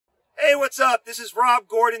Hey, what's up? This is Rob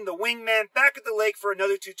Gordon, the wingman, back at the lake for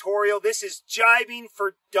another tutorial. This is jibing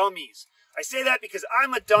for dummies. I say that because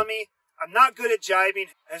I'm a dummy. I'm not good at jibing.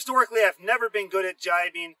 Historically, I've never been good at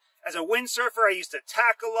jibing. As a windsurfer, I used to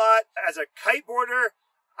tack a lot. As a kiteboarder,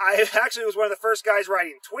 I actually was one of the first guys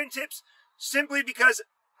riding twin tips, simply because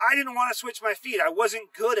I didn't want to switch my feet. I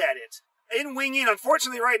wasn't good at it. In winging,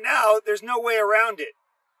 unfortunately right now, there's no way around it.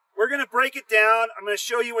 We're going to break it down. I'm going to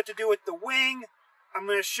show you what to do with the wing. I'm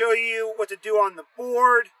going to show you what to do on the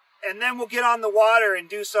board, and then we'll get on the water and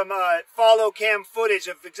do some follow cam footage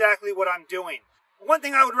of exactly what I'm doing. One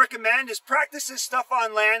thing I would recommend is practice this stuff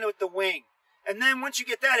on land with the wing. And then once you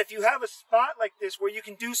get that, if you have a spot like this where you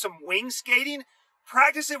can do some wing skating,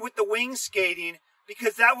 practice it with the wing skating,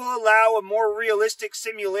 because that will allow a more realistic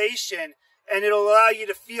simulation, and it'll allow you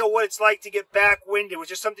to feel what it's like to get back-winded,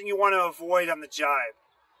 which is something you want to avoid on the jibe.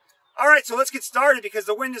 All right, so let's get started because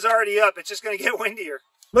the wind is already up. It's just going to get windier.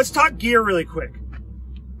 Let's talk gear really quick.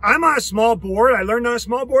 I'm on a small board. I learned on a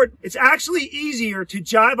small board. It's actually easier to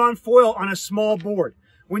jibe on foil on a small board.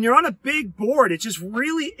 When you're on a big board, it just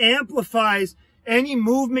really amplifies any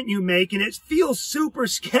movement you make, and it feels super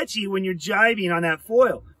sketchy when you're jibing on that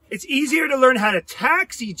foil. It's easier to learn how to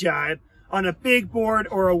taxi jibe on a big board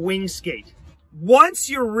or a wing skate. Once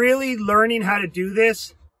you're really learning how to do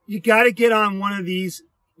this, you got to get on one of these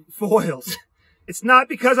foils. It's not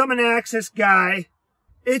because I'm an Access guy.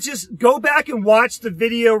 It's just go back and watch the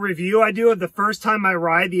video review I do of the first time I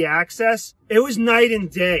ride the Access. It was night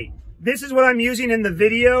and day. This is what I'm using in the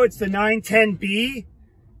video. It's the 910B.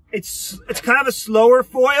 It's kind of a slower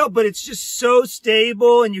foil, but it's just so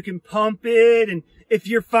stable and you can pump it. And if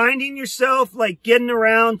you're finding yourself like getting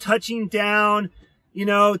around, touching down, you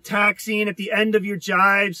know, taxiing at the end of your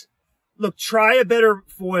jibes, look, try a better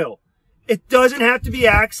foil. It doesn't have to be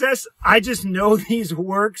Access. I just know these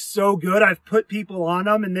work so good. I've put people on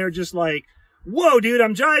them and they're just like, whoa, dude,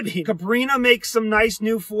 I'm jibing. Cabrina makes some nice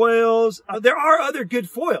new foils. There are other good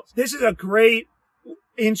foils. This is a great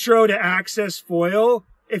intro to Access foil.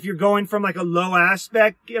 If you're going from like a low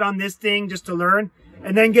aspect, get on this thing just to learn,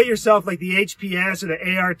 and then get yourself like the HPS or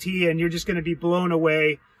the ART, and you're just going to be blown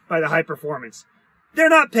away by the high performance. They're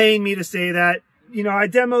not paying me to say that. You know, I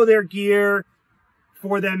demo their gear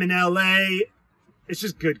for them in LA. It's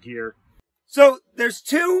just good gear. So there's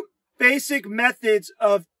two basic methods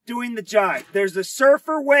of doing the jibe. There's the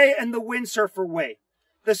surfer way and the windsurfer way.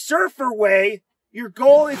 The surfer way, your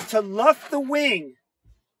goal is to luff the wing,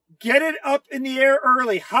 get it up in the air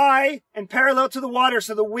early, high and parallel to the water,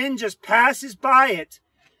 so the wind just passes by it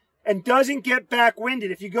and doesn't get back-winded.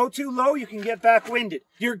 If you go too low, you can get back-winded.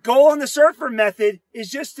 Your goal on the surfer method is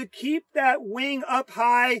just to keep that wing up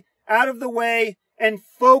high, out of the way, and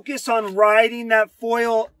focus on riding that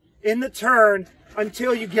foil in the turn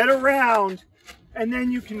until you get around, and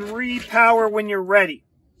then you can repower when you're ready.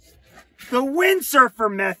 The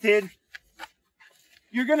windsurfer method,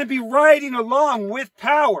 you're going to be riding along with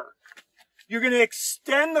power. You're going to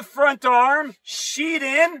extend the front arm, sheet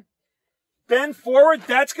in, bend forward.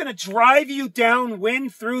 That's going to drive you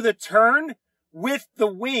downwind through the turn with the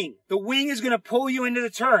wing. The wing is going to pull you into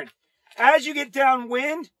the turn. As you get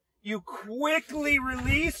downwind, you quickly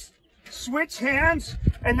release, switch hands,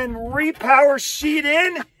 and then repower, sheet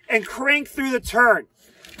in, and crank through the turn.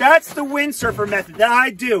 That's the windsurfer method that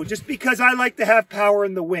I do, just because I like to have power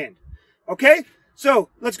in the wind. Okay? So,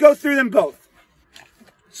 let's go through them both.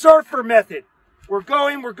 Surfer method. We're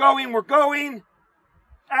going.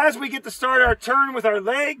 As we get to start our turn with our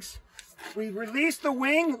legs, we release the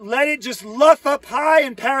wing, let it just luff up high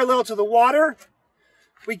and parallel to the water.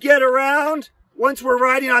 We get around. Once we're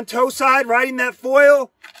riding on Toeside, riding that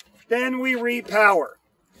foil, then we repower.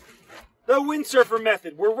 The windsurfer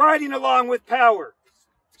method. We're riding along with power.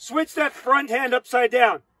 Switch that front hand upside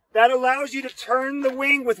down. That allows you to turn the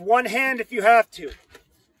wing with one hand if you have to.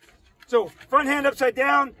 So, front hand upside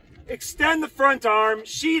down, extend the front arm,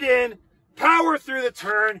 sheet in, power through the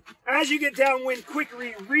turn. As you get downwind,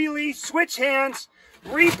 quickly release, switch hands,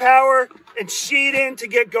 repower, and sheet in to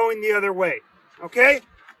get going the other way. Okay?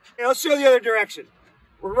 And I'll show the other direction.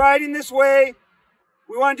 We're riding this way.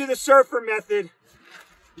 We want to do the surfer method.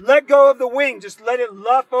 Let go of the wing. Just let it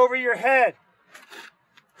luff over your head.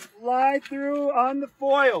 Fly through on the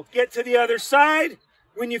foil. Get to the other side.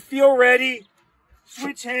 When you feel ready,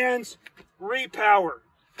 switch hands, repower.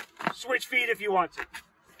 Switch feet if you want to.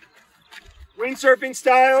 Windsurfing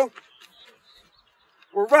style.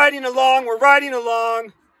 We're riding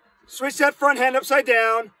along. Switch that front hand upside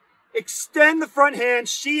down. Extend the front hand,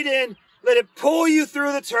 sheet in, let it pull you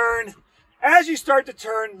through the turn. As you start to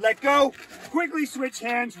turn, let go, quickly switch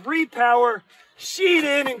hands, repower, sheet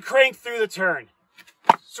in, and crank through the turn.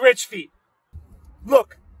 switch feet.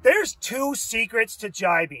 Look, there's two secrets to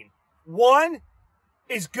jibing. One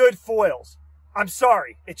is good foils. I'm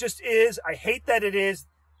sorry, it just is. I hate that it is.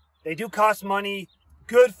 They do cost money.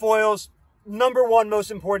 Good foils, number one most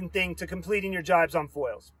important thing to completing your jibes on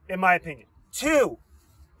foils, in my opinion. Two,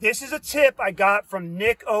 this is a tip I got from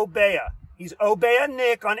Nick Obea. He's Obea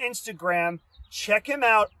Nick on Instagram. Check him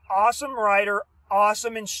out. Awesome rider,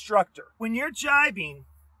 awesome instructor. When you're jibing,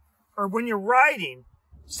 or when you're riding,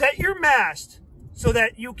 set your mast so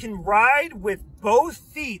that you can ride with both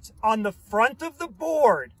feet on the front of the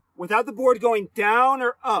board without the board going down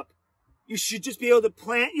or up. You should just be able to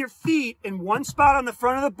plant your feet in one spot on the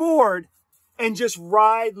front of the board and just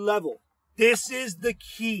ride level. This is the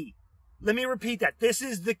key. Let me repeat that. This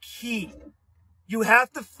is the key. You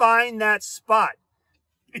have to find that spot.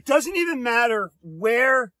 It doesn't even matter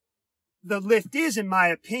where the lift is, in my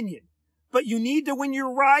opinion. But you need to, when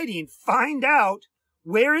you're riding, find out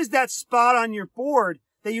where is that spot on your board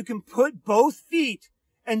that you can put both feet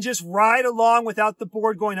and just ride along without the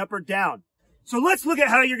board going up or down. So let's look at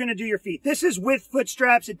how you're going to do your feet. This is with foot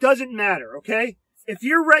straps. It doesn't matter, okay? If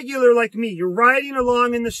you're regular like me, you're riding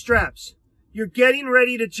along in the straps. You're getting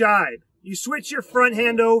ready to jibe. You switch your front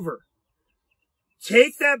hand over.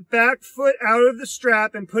 Take that back foot out of the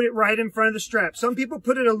strap and put it right in front of the strap. Some people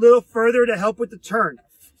put it a little further to help with the turn.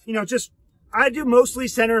 You know, I do mostly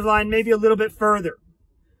center line, maybe a little bit further.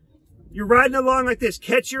 You're riding along like this.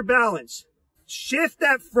 Catch your balance. Shift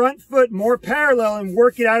that front foot more parallel and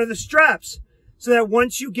work it out of the straps so that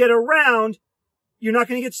once you get around, you're not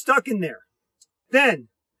going to get stuck in there. Then,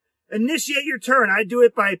 initiate your turn. I do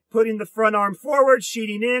it by putting the front arm forward,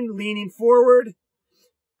 sheeting in, leaning forward.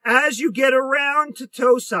 As you get around to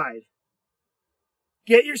toe side,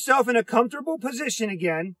 get yourself in a comfortable position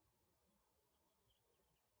again.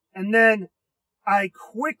 And then I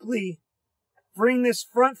quickly bring this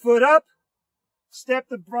front foot up, step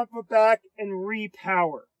the front foot back, and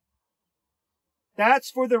repower. That's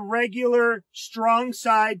for the regular strong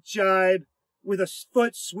side jibe with a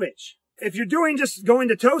foot switch. If you're doing just going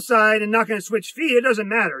to toe side and not going to switch feet, it doesn't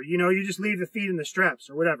matter. You know, you just leave the feet in the straps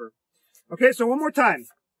or whatever. Okay, so one more time.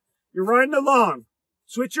 You're riding along.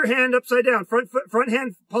 Switch your hand upside down. Front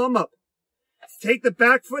hand palm up. Take the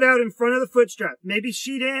back foot out in front of the foot strap. Maybe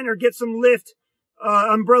sheet in or get some lift,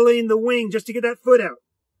 umbrella in the wing just to get that foot out.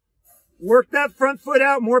 Work that front foot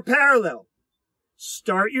out more parallel.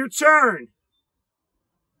 Start your turn.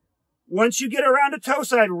 Once you get around to toe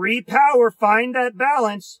side, repower, find that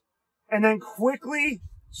balance, and then quickly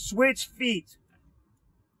switch feet.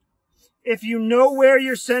 If you know where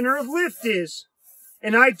your center of lift is,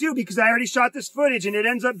 and I do because I already shot this footage and it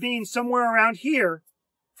ends up being somewhere around here.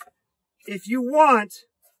 If you want,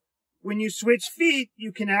 when you switch feet,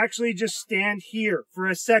 you can actually just stand here for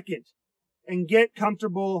a second and get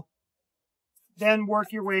comfortable, then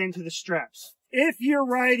work your way into the straps. If you're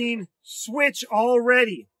riding switch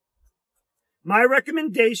already, my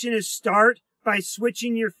recommendation is start by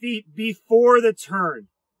switching your feet before the turn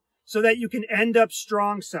so that you can end up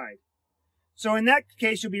strong side. So in that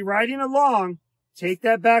case, you'll be riding along. Take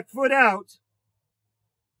that back foot out,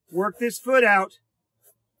 work this foot out,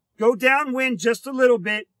 go downwind just a little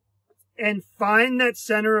bit, and find that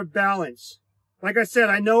center of balance. Like I said,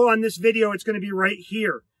 I know on this video it's going to be right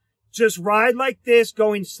here. Just ride like this,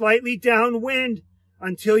 going slightly downwind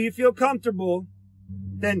until you feel comfortable.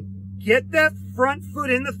 Then get that front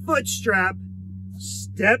foot in the foot strap,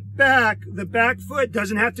 step back. The back foot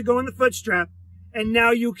doesn't have to go in the foot strap. And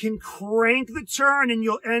now you can crank the turn and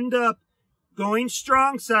you'll end up going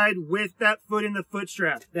strong side with that foot in the foot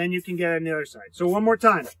strap. Then you can get on the other side. So one more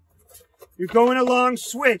time. You're going along,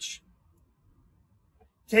 switch.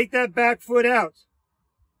 Take that back foot out.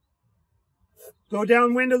 Go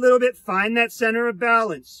downwind a little bit, find that center of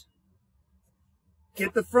balance.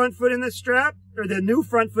 Get the front foot in the strap, or the new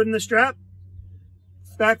front foot in the strap.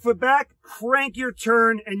 Back foot back, crank your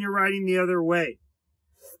turn, and you're riding the other way.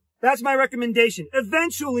 That's my recommendation.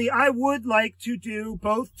 Eventually, I would like to do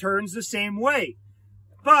both turns the same way.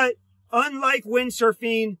 But unlike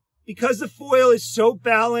windsurfing, because the foil is so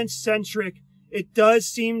balance-centric, it does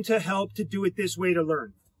seem to help to do it this way to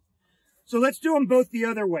learn. So let's do them both the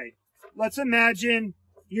other way. Let's imagine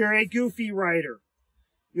you're a goofy rider.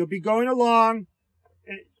 You'll be going along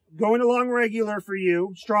regular for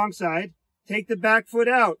you, strong side. Take the back foot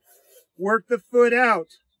out. Work the foot out.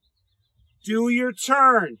 Do your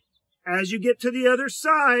turn. As you get to the other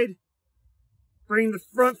side, bring the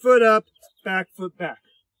front foot up, back foot back.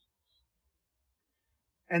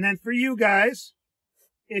 And then for you guys,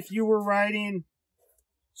 if you were riding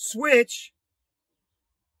switch,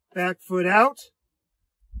 back foot out,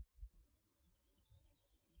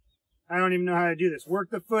 I don't even know how to do this. Work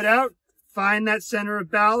the foot out, find that center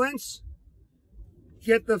of balance,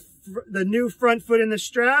 get the new front foot in the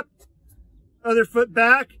strap, other foot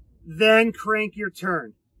back, then crank your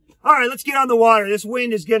turn. All right, let's get on the water. This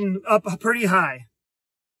wind is getting up pretty high.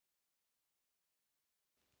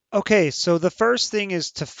 Okay, so the first thing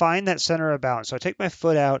is to find that center of balance. So I take my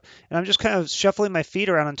foot out and I'm just kind of shuffling my feet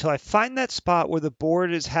around until I find that spot where the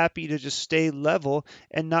board is happy to just stay level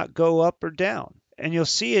and not go up or down. And you'll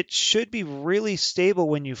see it should be really stable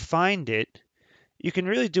when you find it. You can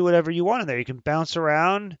really do whatever you want in there. You can bounce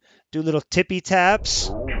around, do little tippy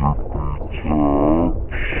taps,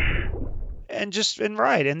 and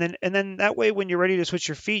ride. And then that way when you're ready to switch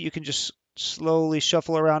your feet, you can just slowly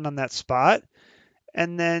shuffle around on that spot.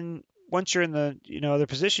 And then once you're in the other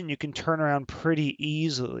position, you can turn around pretty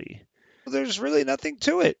easily. There's really nothing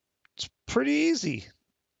to it. It's pretty easy.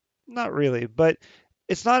 Not really, but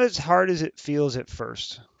it's not as hard as it feels at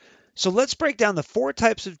first. So let's break down the 4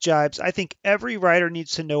 types of jibes I think every rider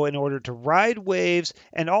needs to know in order to ride waves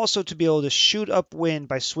and also to be able to shoot upwind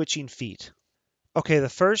by switching feet. Okay, the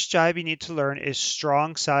first jibe you need to learn is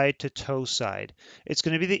Strongside to Toeside. It's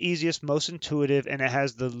going to be the easiest, most intuitive, and it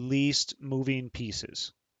has the least moving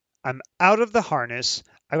pieces. I'm out of the harness.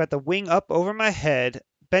 I've got the wing up over my head,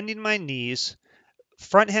 bending my knees,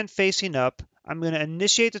 front hand facing up. I'm going to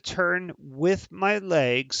initiate the turn with my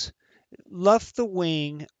legs, luff the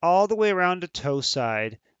wing all the way around to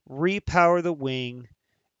Toeside, repower the wing,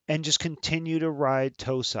 and just continue to ride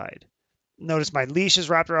Toeside. Notice my leash is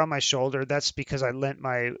wrapped around my shoulder. That's because I lent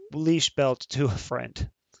my leash belt to a friend.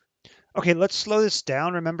 Okay, let's slow this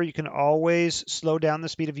down. Remember, you can always slow down the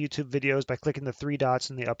speed of YouTube videos by clicking the 3 dots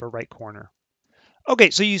in the upper right corner. Okay,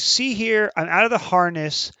 so you see here, I'm out of the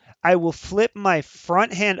harness. I will flip my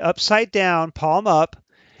front hand upside down, palm up,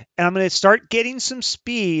 and I'm going to start getting some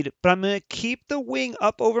speed, but I'm going to keep the wing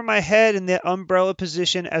up over my head in the umbrella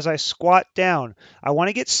position as I squat down. I want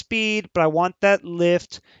to get speed, but I want that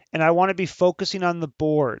lift, and I want to be focusing on the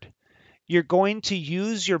board. You're going to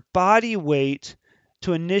use your body weight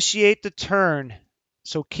to initiate the turn.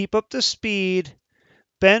 So keep up the speed,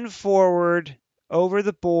 bend forward over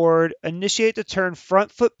the board, initiate the turn,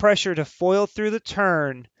 front foot pressure to foil through the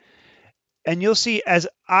turn. And you'll see as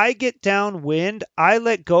I get downwind, I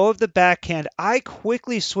let go of the backhand. I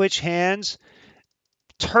quickly switch hands,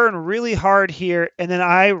 turn really hard here, and then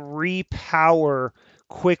I repower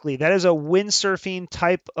quickly. That is a windsurfing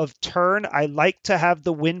type of turn. I like to have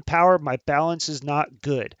the wind power. My balance is not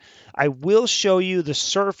good. I will show you the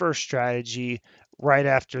surfer strategy right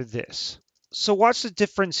after this. So watch the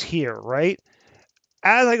difference here, right?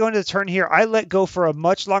 As I go into the turn here, I let go for a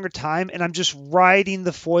much longer time, and I'm just riding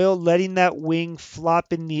the foil, letting that wing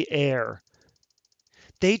flop in the air.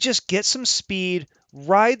 They just get some speed,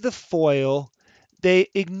 ride the foil. They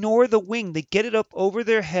ignore the wing. They get it up over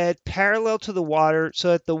their head, parallel to the water,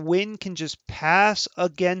 so that the wind can just pass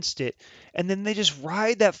against it. And then they just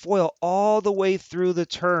ride that foil all the way through the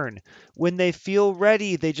turn. When they feel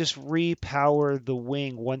ready, they just repower the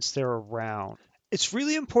wing once they're around. It's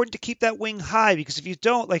really important to keep that wing high, because if you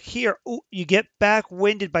don't, like here, you get back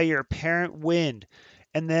winded by your apparent wind,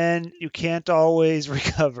 and then you can't always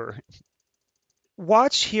recover.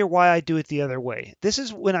 Watch here why I do it the other way. This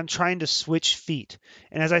is when I'm trying to switch feet.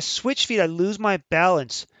 And as I switch feet, I lose my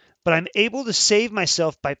balance, but I'm able to save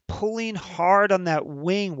myself by pulling hard on that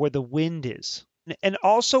wing where the wind is. And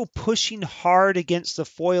also pushing hard against the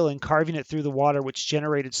foil and carving it through the water, which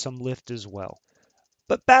generated some lift as well.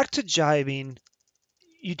 But back to jibing.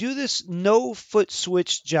 You do this no foot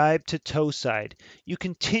switch jibe to Toeside. You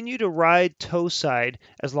continue to ride Toeside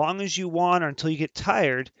as long as you want or until you get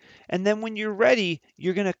tired. And then when you're ready,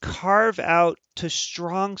 you're going to carve out to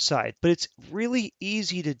Strongside. But it's really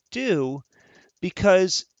easy to do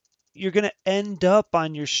because you're going to end up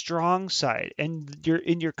on your strong side and you're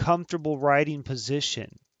in your comfortable riding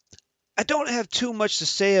position. I don't have too much to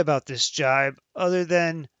say about this jibe other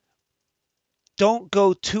than don't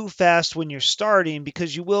go too fast when you're starting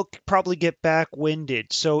because you will probably get back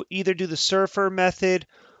winded. So either do the surfer method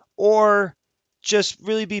or just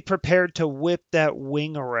really be prepared to whip that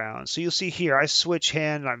wing around. So you'll see here, I switch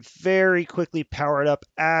hand and I'm very quickly powered up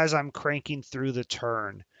as I'm cranking through the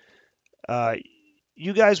turn.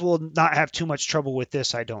 You guys will not have too much trouble with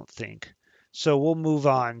this, I don't think. So we'll move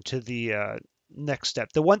on to the next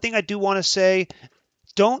step. The one thing I do want to say,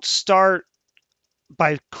 don't start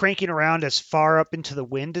by cranking around as far up into the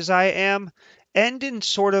wind as I am, end in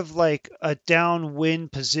sort of like a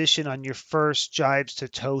downwind position on your first jibes to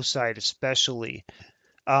Toeside especially.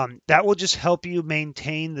 That will just help you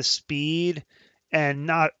maintain the speed and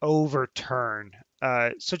not overturn.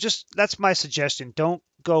 So just that's my suggestion. Don't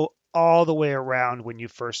go all the way around when you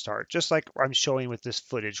first start, just like I'm showing with this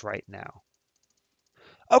footage right now.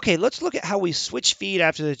 Okay, let's look at how we switch feet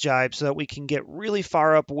after the jibe so that we can get really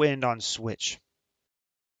far upwind on switch.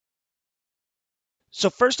 So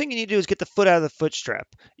first thing you need to do is get the foot out of the foot strap.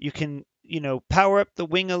 You can, power up the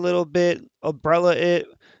wing a little bit, umbrella it,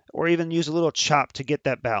 or even use a little chop to get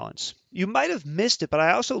that balance. You might have missed it, but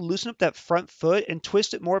I also loosen up that front foot and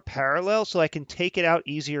twist it more parallel so I can take it out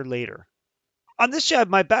easier later. On this jab,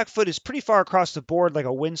 my back foot is pretty far across the board like a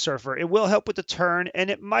windsurfer. It will help with the turn, and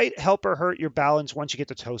it might help or hurt your balance once you get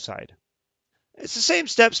to toe side. It's the same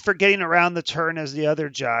steps for getting around the turn as the other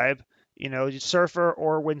jibe, surfer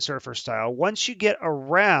or windsurfer style. Once you get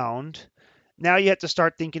around, now you have to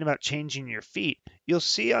start thinking about changing your feet. You'll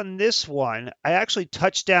see on this one, I actually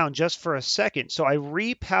touch down just for a second. So I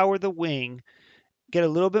repower the wing, get a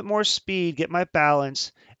little bit more speed, get my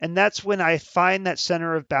balance, and that's when I find that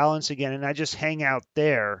center of balance again, and I just hang out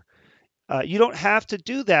there. You don't have to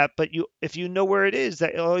do that, but if you know where it is,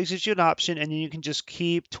 that always gives you an option, and then you can just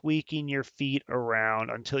keep tweaking your feet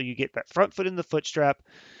around until you get that front foot in the foot strap,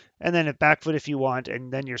 and then a back foot if you want,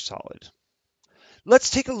 and then you're solid.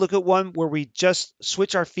 Let's take a look at one where we just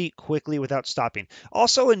switch our feet quickly without stopping.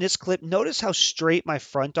 Also in this clip, notice how straight my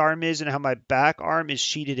front arm is and how my back arm is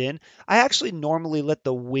sheeted in. I actually normally let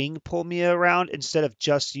the wing pull me around instead of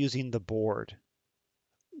just using the board.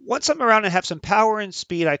 Once I'm around and have some power and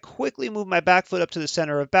speed, I quickly move my back foot up to the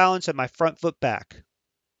center of balance and my front foot back.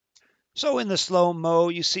 So in the slow-mo,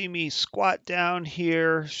 you see me squat down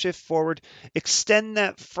here, shift forward, extend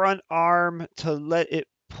that front arm to let it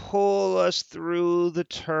pull us through the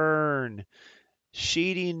turn,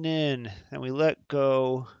 sheeting in, and we let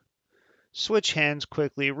go, switch hands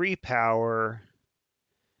quickly, repower,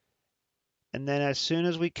 and then as soon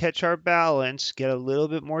as we catch our balance, get a little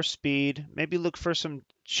bit more speed, maybe look for some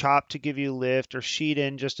chop to give you lift or sheet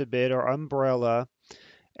in just a bit or umbrella,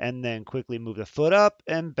 and then quickly move the foot up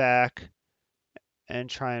and back and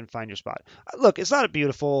try and find your spot. Look, it's not a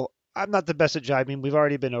beautiful. I'm not the best at jibing. We've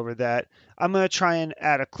already been over that. I'm going to try and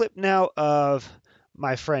add a clip now of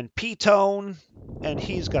my friend P-Tone, and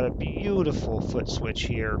he's got a beautiful foot switch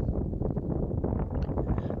here.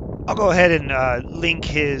 I'll go ahead and link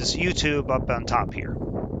his YouTube up on top here.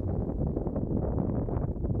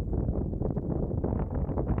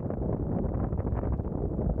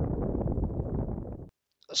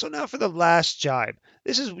 So now for the last jibe.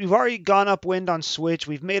 We've already gone upwind on switch.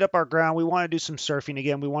 We've made up our ground. We want to do some surfing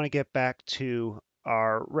again. We want to get back to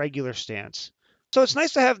our regular stance. So it's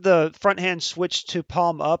nice to have the front hand switch to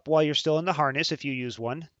palm up while you're still in the harness if you use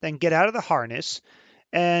one. Then get out of the harness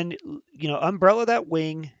and umbrella that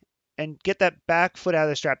wing and get that back foot out of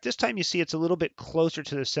the strap. This time you see it's a little bit closer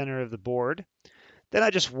to the center of the board. Then I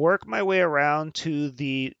just work my way around to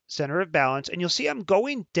the center of balance, and you'll see I'm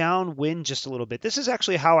going downwind just a little bit. This is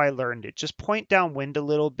actually how I learned it. Just point downwind a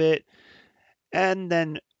little bit, and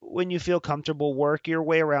then when you feel comfortable, work your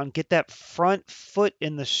way around, get that front foot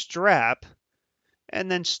in the strap, and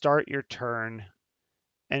then start your turn.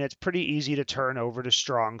 And it's pretty easy to turn over to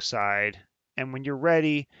strong side. And when you're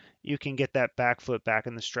ready, you can get that back foot back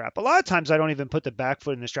in the strap. A lot of times I don't even put the back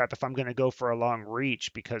foot in the strap if I'm going to go for a long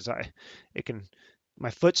reach because my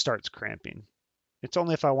foot starts cramping. It's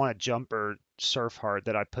only if I want to jump or surf hard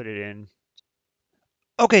that I put it in.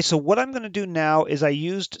 Okay, so what I'm going to do now is I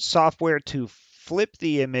used software to flip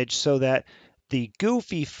the image so that the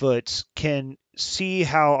goofy foots can see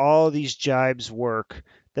how all these jibes work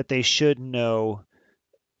that they should know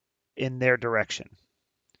in their direction.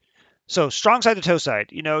 So strong side to toe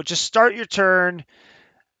side, just start your turn,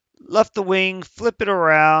 left the wing, flip it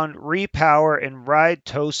around, repower, and ride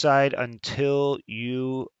toe side until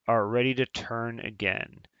you are ready to turn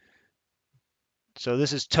again. So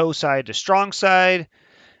this is toe side to strong side.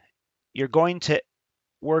 You're going to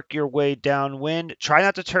work your way downwind. Try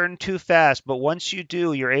not to turn too fast, but once you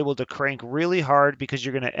do, you're able to crank really hard because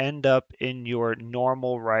you're going to end up in your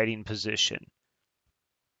normal riding position.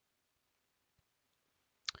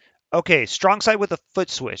 Okay, strong side with a foot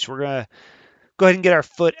switch. We're going to go ahead and get our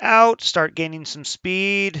foot out, start gaining some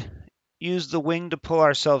speed, use the wing to pull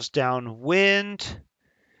ourselves downwind.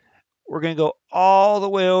 We're going to go all the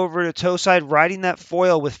way over to toe side, riding that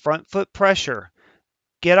foil with front foot pressure.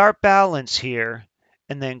 Get our balance here,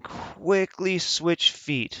 and then quickly switch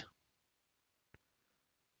feet.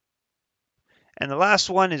 And the last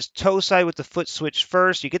one is toe side with the foot switch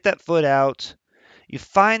first. You get that foot out. You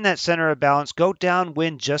find that center of balance. Go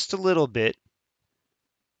downwind just a little bit.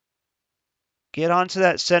 Get onto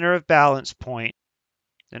that center of balance point.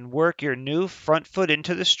 Then work your new front foot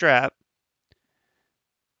into the strap.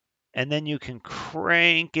 And then you can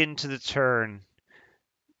crank into the turn.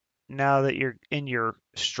 now that you're in your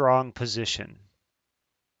strong position.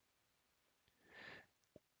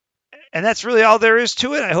 And that's really all there is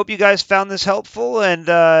to it. I hope you guys found this helpful, and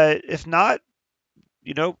if not,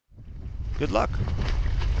 good luck.